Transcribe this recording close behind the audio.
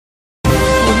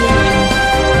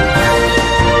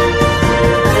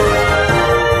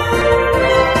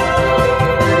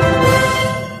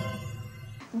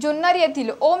जुन्नर येथील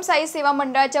ओम साई सेवा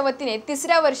मंडळाच्या वतीने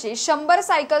तिसऱ्या वर्षी 100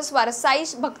 सायकलस्वार साई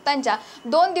भक्तांच्या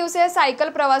 2 दिवसीय सायकल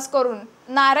प्रवास करून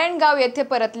नारायणगाव येथे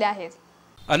परतले आहेत।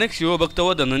 अनेक शिवभक्त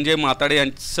व धनंजय माताडे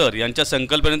सर यांच्या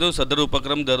संकल्पनेतून सदर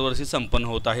उपक्रम दरवर्षी संपन्न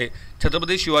होत आहे।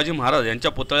 छत्रपती शिवाजी महाराज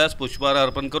यांच्या पुतळ्यास पुष्पहार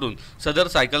अर्पण करून सदर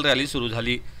सायकल रॅली सुरू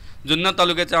झाली। जुन्नर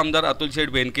तालुक्याचे आमदार अतुल शेठ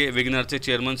बेनके, वेगनरचे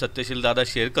चेअरमन सत्यशील दादा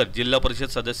शेरकर, जिल्हा परिषद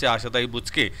सदस्य आशाताई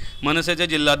बुचके, मनसेचे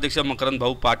जिल्हाध्यक्ष मकरंद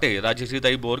भाऊ पाटे,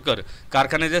 राजश्रीताई बोरकर,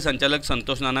 कारखान्याचे संचालक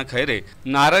संतोष नाना खैरे,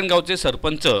 नारायणगावचे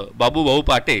सरपंच बाबू भाऊ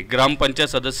पाटे, ग्रामपंचायत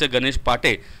सदस्य गणेश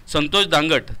पाटे, संतोष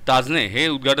दांगट, ताजने हे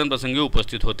उद्घाटन प्रसंगी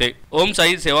उपस्थित होते। ओम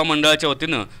साई सेवा मंडळाच्या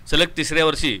वतीने सलग तिसऱ्या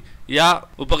वर्षी या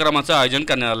उपक्रमाचे आयोजन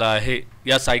करण्यात आले आहे।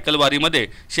 या सायकल वारीमध्ये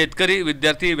शेतकरी,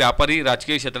 विद्यार्थी, व्यापारी,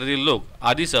 राजकीय क्षेत्रातील लोक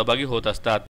आदी सहभागी होत असतात।